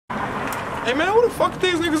Hey man, who the fuck are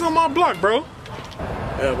these niggas on my block, bro?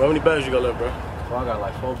 Yeah, bro, how many bags you got left, bro? Bro, I got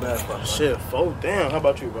like 4 bags, bro. Shit, 4? Damn, how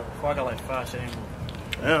about you, bro? Bro, I got like 5 shit.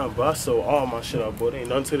 Damn, bro, I sold all my shit out, boy. There ain't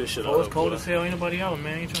nothing to this shit out. It's cold as hell. Ain't nobody out,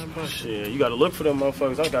 man. Ain't trying to bust. Shit, you gotta look for them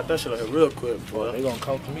motherfuckers. I got that shit out here real quick, boy. They gonna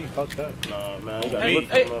come to me. Fuck that. Nah, man, you gotta look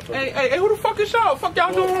for them motherfuckers. Hey, who the fuck is y'all? Fuck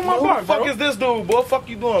y'all doing on my block, Who the fuck is this dude, boy? Fuck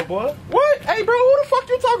you doing, boy? What? Hey, bro, who the fuck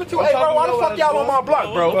you talking to? Hey, bro, why the fuck y'all on my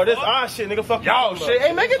block, bro? Bro, this our shit, nigga. Fuck y'all shit.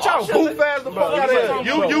 Hey, man, get y'all goof ass the fuck out of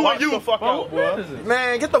here. You and you. Fuck out, boy.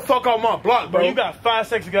 Man, get the fuck off my block, bro. You got 5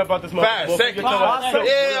 seconds to get up out this motherfucker. 5 seconds.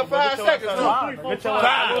 Yeah, 5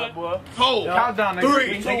 seconds. 5, 4, Count down,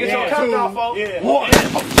 3, 2, 1.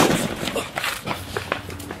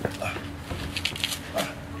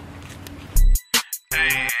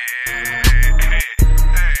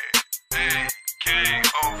 Gang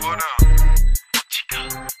over there. Chico,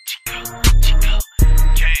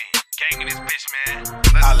 gang in this bitch, man.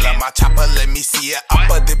 I love my chopper, let me see it. I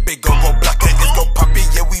put the big go block it, it's gon' pop it,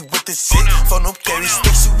 yeah, we with the shit. Phone no carry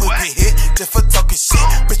sticks, you will get hit just for talking shit.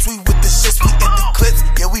 Bitch, we with the shits, we in the clips,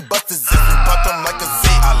 yeah, we bust the zip, we pop them like a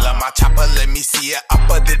zit. I love my chopper, let me see it. I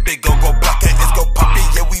put the big go block it, it's gon' pop it,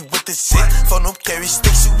 yeah, we with the shit. Phone no carry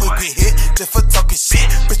sticks, you will get hit just for talking shit.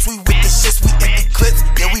 Bitch, we with the shits, we in the clips,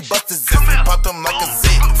 yeah, we bust the zip, we pop them like a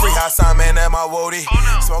zit. Free hot sign, man, at my woody,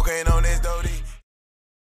 smoking on this doty.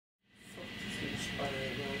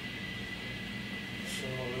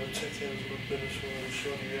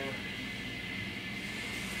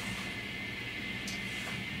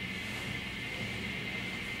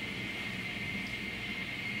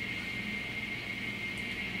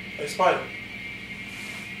 Hey Spider,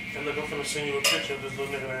 and look, I'm finna send you a picture of this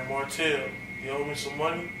little nigga named Martell. You owe me some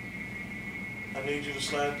money. I need you to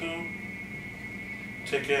slide through.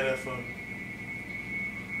 Take care of that for me.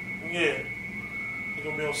 Yeah, you're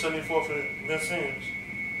gonna be on 74th and Vincennes.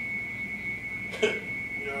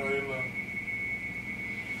 You already know.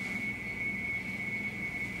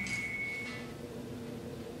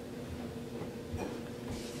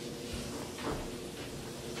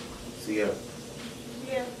 See ya.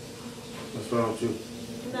 Yeah. What's wrong with you?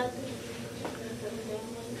 Nothing.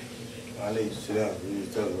 I need you to sit down. You need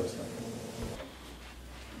to tell me what's up.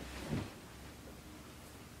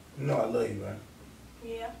 You know I love you, man.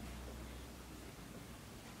 Yeah.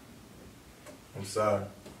 I'm sorry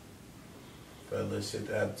for that little shit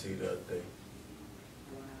that happened to you the other day.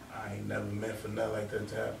 I ain't never meant for nothing like that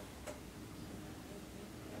to happen.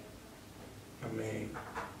 I mean,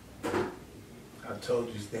 I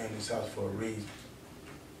told you stay in this house for a reason.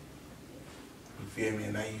 You feel me?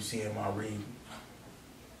 And now you seeing my reason.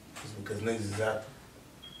 It's because niggas is out there.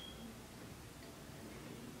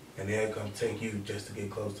 And they'll come take you just to get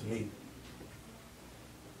close to me.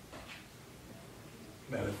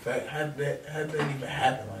 Matter of fact, how did that even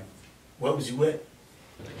happen? Like, where was you at?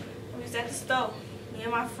 We was at the store. Me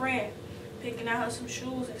and my friend picking out her some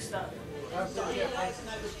shoes and stuff. Let me tell you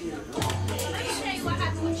what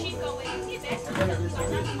happened when Chico went. He back to the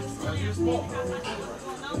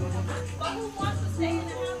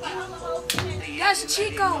That's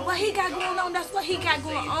Chico. What he got going on, that's what he got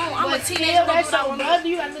going on. I'm a teenager. That's your brother.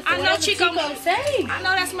 You got to I know Chico. say. I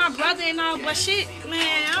know that's my brother and all, but shit,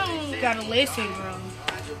 man, I don't. You gotta listen, bro.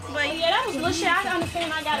 But yeah, that was good shit. I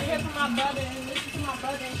understand I gotta hear from my brother and listen to my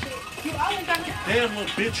brother and shit. You always got to. Damn, little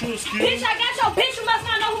bitch, you excuse Bitch, I got your bitch. You must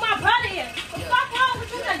not know who my brother is. What the fuck wrong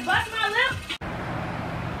with you? Just bust my lip.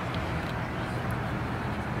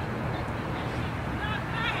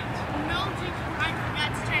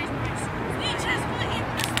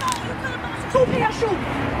 Two pair of shoes.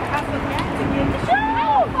 I forgot to get the shoes.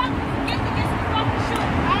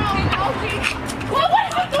 Well, what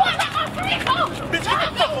are you doing? Let my friend go. Bitch, get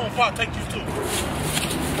the fuck on before I take you too.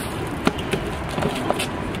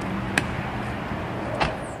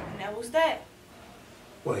 That was that.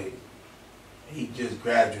 Wait, he just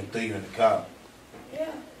grabbed you and threw you in the car.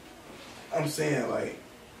 Yeah. I'm saying, like,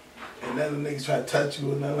 and none of the niggas try to touch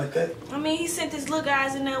you or nothing like that? I mean, he sent his little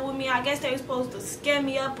guys in there with me. I guess they were supposed to scare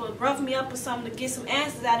me up or rough me up or something to get some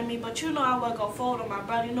answers out of me. But you know I wasn't going to fold on my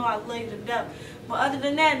brother. You know I love you to death. But other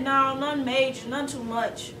than that, no, nothing major, nothing too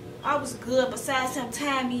much. I was good besides him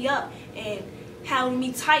tying me up and holding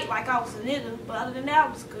me tight like I was a nigga. But other than that,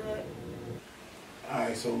 I was good.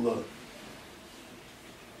 Alright, so look.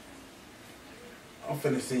 I'm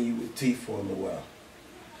finna send you with T for a little while.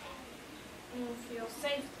 I don't feel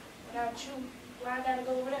safe without you. Why I gotta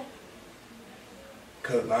go over there?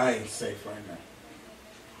 Cause I ain't safe right now.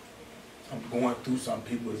 I'm going through some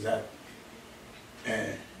people's app.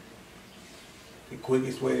 And the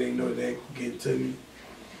quickest way they know they can get to me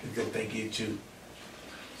is if they get you.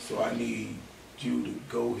 So I need you to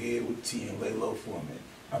go ahead with T and lay low for a minute.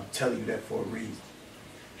 I'm telling you that for a reason.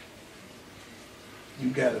 You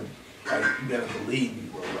gotta believe me,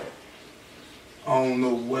 bro. Like, I don't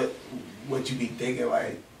know what you be thinking.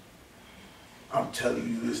 Like, I'm telling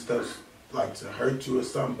you this stuff's like to hurt you or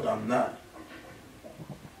something, but I'm not.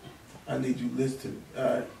 I need you to listen to me, all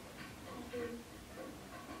right?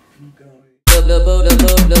 You go ahead.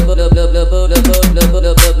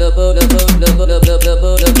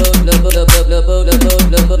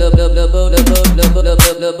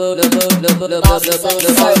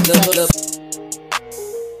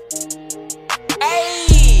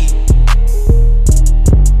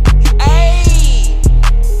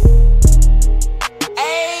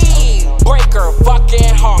 Breaker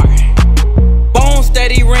fucking hard. Bone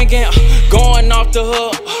steady ringing, going off the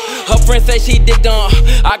hook. Her friend say she did done.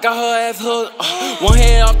 I got her ass hooked. One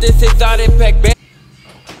head off this exotic pack back.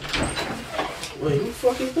 Wait, who the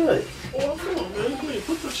fuck is that? Oh, come on, man. Wait,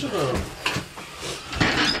 put that shit on.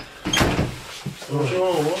 What's your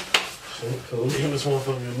own, what? Cool. You this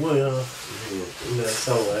motherfucking money, huh? Yeah, that's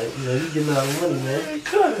alright. You know, you getting out of money, man. Man,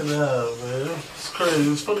 cut it out, man. It's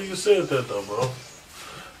crazy. It's funny you said that, though, bro.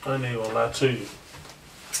 I ain't even gonna lie to you.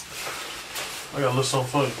 I got a little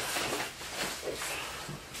something for you.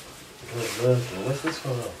 Good looking. What's this for?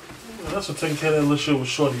 Man, that's for taking care of that little shit with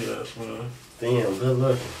shorty ass, man. Damn, good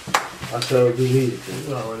looking. I sure do need it.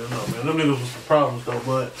 You already know, man. Them niggas was some problems, though,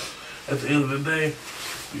 but at the end of the day,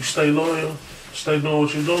 you stay loyal, stay doing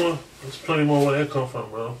what you're doing, there's plenty more where that come from,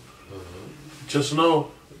 bro. Just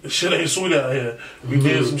know, this shit ain't sweet out here. We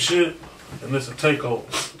did some shit, and it's a takeover.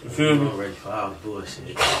 You feel me? I'm ready for all the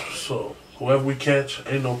bullshit. So, whoever we catch,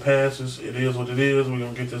 ain't no passes. It is what it is. We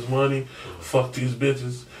gonna get this money. Fuck these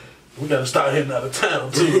bitches. We gotta start heading out of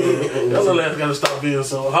town, too, man. That little ass gotta stop being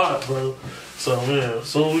so hot, bro. So, man, as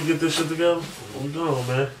soon as we get this shit together, we gone,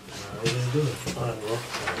 man. Alright, let's do it. Alright, bro.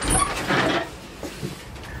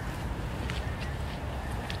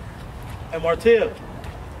 Hey, Martell.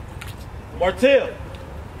 Martell.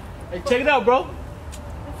 Hey, check it out, bro. Who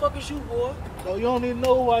the fuck is you, boy? So you don't even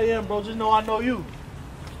know who I am, bro. Just know I know you.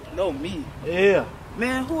 Know me? Yeah.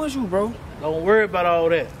 Man, who is you, bro? Don't worry about all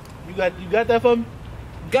that. You got that for me?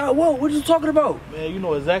 God, what? What you talking about? Man, you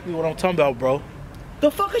know exactly what I'm talking about, bro. The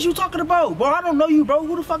fuck is you talking about? Bro, I don't know you, bro.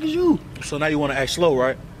 Who the fuck is you? So now you want to act slow,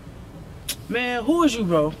 right? Man, who is you,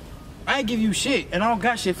 bro? I ain't give you shit, and I don't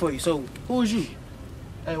got shit for you, so who is you?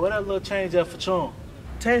 Hey, what that little change at for Chunk?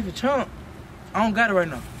 Change for Chunk? I don't got it right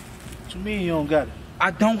now. What you mean you don't got it?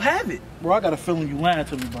 I don't have it. Bro, I got a feeling you lying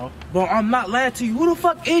to me, bro. Bro, I'm not lying to you. Who the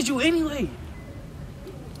fuck is you anyway?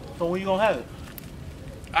 So when you gonna have it?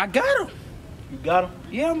 I got him. You got him?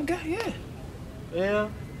 Yeah, yeah. Yeah?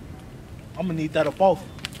 I'm gonna need that up off.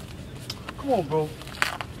 Come on, bro.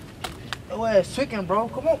 Your ass tweaking, bro.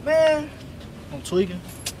 Come on, man. I'm tweaking?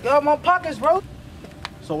 Got my pockets, bro.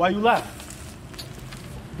 So why you lie?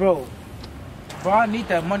 Bro, I need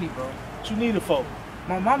that money, bro. What you need it for?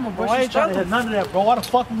 My mama, bro, I ain't trying to hit none of that, bro. Why the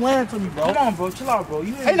fuck you lying to me, bro? Come on, bro. Chill out, bro.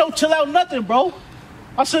 You ain't no chill out nothing, bro.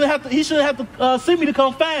 He shouldn't have to see me to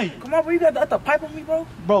come find you. Come on, bro. You got the pipe on me, bro?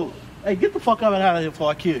 Bro, hey, get the fuck out of here before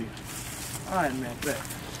I kill you. All right, man. Bet.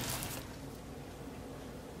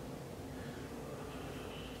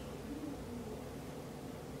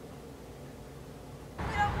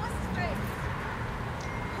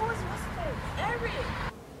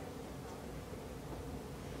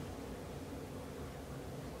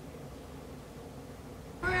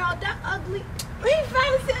 That ugly. We ain't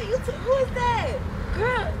finally seen you too. Who is that?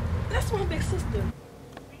 Girl, that's my big sister.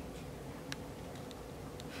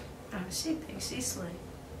 Oh, she thinks she's slick.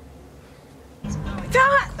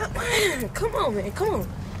 God, come on, man. Come on.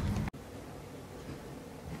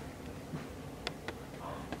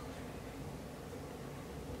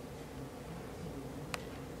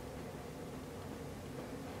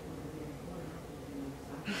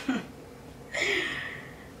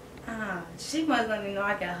 She must let me know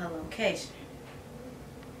I got her location.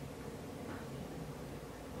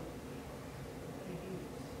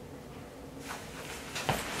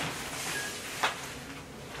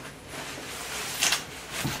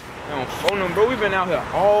 Phone them, bro. We been out here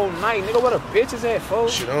all night, nigga. What a bitch is that,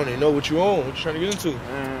 folks? Shit, I don't even know what you on. What you trying to get into?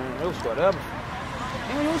 Man, it was whatever.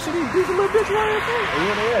 You don't see these goofy little bitches around here, folks? Oh, you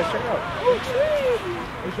on their ass? Check it out. Oh, shit.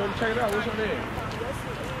 What's your check it out? What's your name?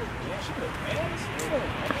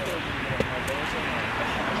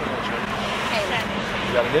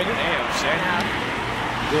 You got a nigga? Damn, Shaq.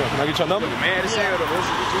 Yeah, can I get your number? Man, this hell, though. What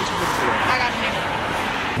you looking for? I got a nigga.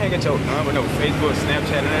 Can't get your number, no Facebook,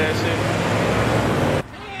 Snapchat, and that shit.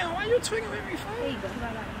 Damn, why you tweaking with me, fam? You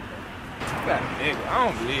got a nigga. I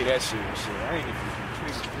don't believe that shit. I ain't even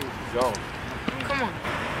tweaking. Yo. Come on.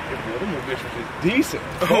 Them little bitches is decent.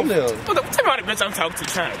 Tell me about the bitch I'm talking to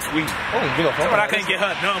trying to tweet. I don't get up. But I can't get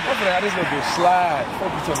her number. I'm finna have this little bitch slide.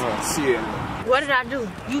 Fuck you talking about Sierra. What did I do?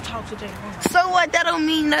 You talk to Jay. So what? That don't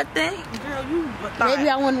mean nothing. Girl, you Maybe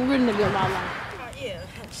I want to really nigga in my life. Yeah,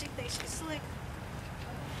 she thinks she's slick.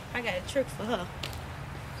 I got a trick for her.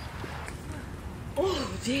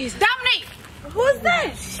 Oh, Jesus. Dominique! Who's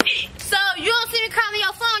that? So, you don't see me calling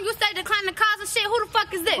your phone, you say decline the calls and shit. Who the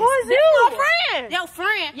fuck is this? Who is this? Your friend. Your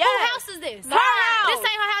friend? Yes. Whose house is this? Her house. This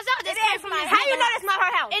ain't her house. Y'all just came from this. How you know that's not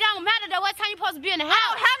her house? It don't matter though. What time you supposed to be in the house?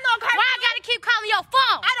 I don't have no curfew. Why I gotta keep calling your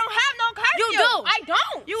phone? I don't have no curfew. You do. I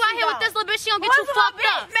don't. You out here with this little bitch, she don't get you fucked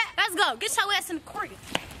up. Let's go. Get your ass in the crib.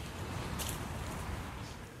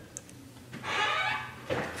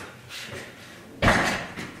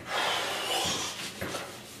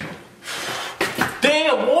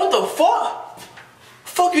 Damn, what the fuck?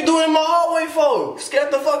 Fuck you doing in my hallway for?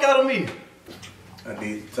 Scared the fuck out of me. I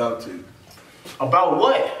need to talk to you. About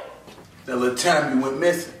what? That little time you went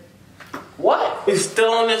missing. What? We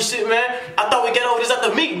still on this shit, man? I thought we get over this at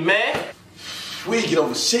the meeting, man. We didn't get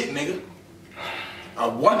over shit, nigga. I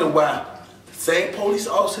wonder why the same police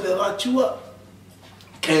officer that locked you up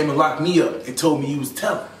came and locked me up and told me you was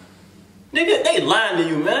telling. Nigga, they lying to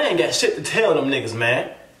you, man. I ain't got shit to tell them niggas,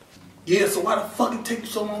 man. Yeah, so why the fuck it take you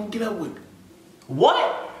so long to get up with me?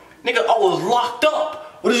 What? Nigga, I was locked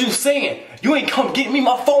up. What is you saying? You ain't come get me,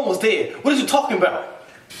 my phone was dead. What is you talking about?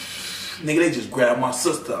 Nigga, they just grabbed my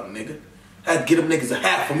sister up, nigga. I had to get them niggas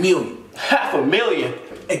 $500,000.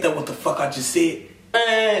 $500,000? Ain't that what the fuck I just said?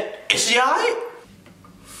 Man, is she alright?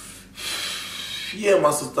 Yeah, my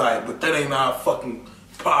sister alright, but that ain't our fucking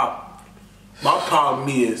problem. My problem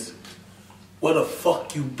is, where the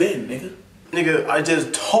fuck you been, nigga? Nigga, I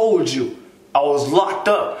just told you I was locked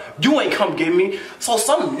up. You ain't come get me. So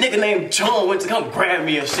some nigga named John went to come grab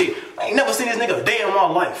me and shit. I ain't never seen this nigga a day in my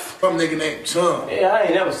life. Some nigga named John. Yeah, I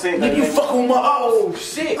ain't never seen that. Nigga, you fucking with my oh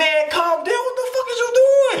shit. Man, calm down. What the fuck is you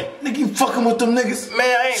doing? Nigga, you fucking with them niggas? Man,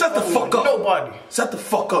 I ain't Shut the fuck up. Nobody. Shut the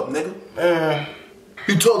fuck up, nigga. Man.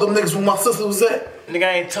 You told them niggas where my sister was at? Nigga,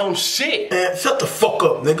 I ain't tell them shit. Man, shut the fuck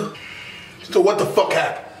up, nigga. So what the fuck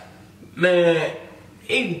happened? Man,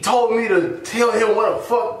 he told me to tell him what the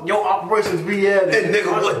fuck your operations be at. And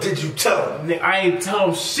nigga, what did you tell him? Nigga, I ain't tell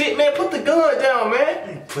him shit, man. Put the gun down,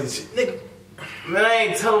 man. You put shit, nigga. Man, I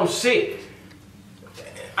ain't tell him shit.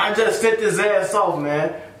 I just sent his ass off,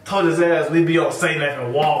 man. Told his ass we be on St. F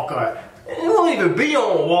and Walcott. He won't even be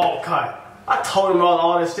on Walcott. I told him about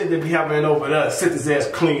all that shit that be happening over there. Sent his ass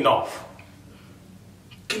clean off.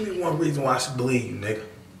 Give me one reason why I should believe you, nigga.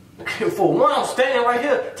 For one, I'm standing right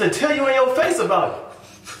here to tell you in your face about it.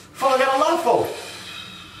 Fuck, I got a lot for it.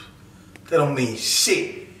 That don't mean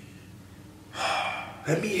shit.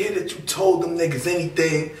 Let me hear that you told them niggas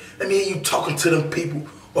anything. Let me hear you talking to them people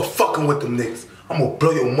or fucking with them niggas. I'm gonna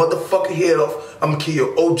blow your motherfucking head off. I'm gonna kill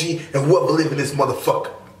your OG and whoever live in this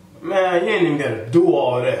motherfucker. Man, you ain't even gotta do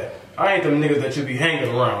all that. I ain't them niggas that you be hanging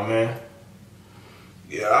around, man.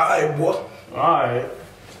 Yeah, alright, boy. Alright.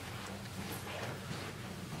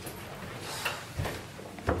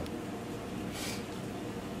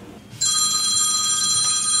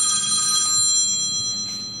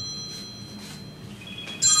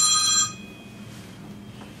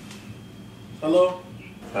 Hello?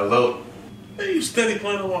 Hello? Hey, you steady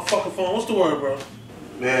playing on my fucking phone. What's the word, bro?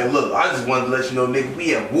 Man, look, I just wanted to let you know, nigga,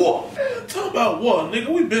 we at war. Man, talk about war, nigga.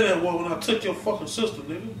 We been at war when I took your fucking sister,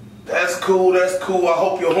 nigga. That's cool, that's cool. I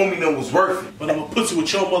hope your homie know was worth it. But I'm gonna put you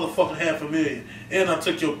with your motherfucking $500,000. And I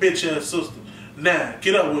took your bitch ass sister. Now,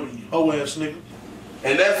 get up with me, you hoe ass nigga.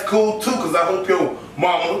 And that's cool too, cause I hope your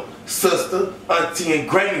mama, sister, auntie, and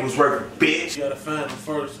granny was working, bitch. You gotta find them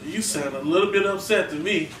first. You sound a little bit upset to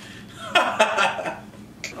me.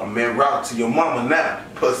 I'm en route to your mama now,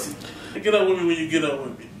 pussy. Get up with me when you get up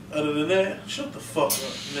with me. Other than that, shut the fuck up,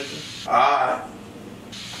 nigga. Alright.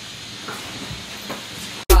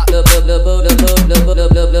 The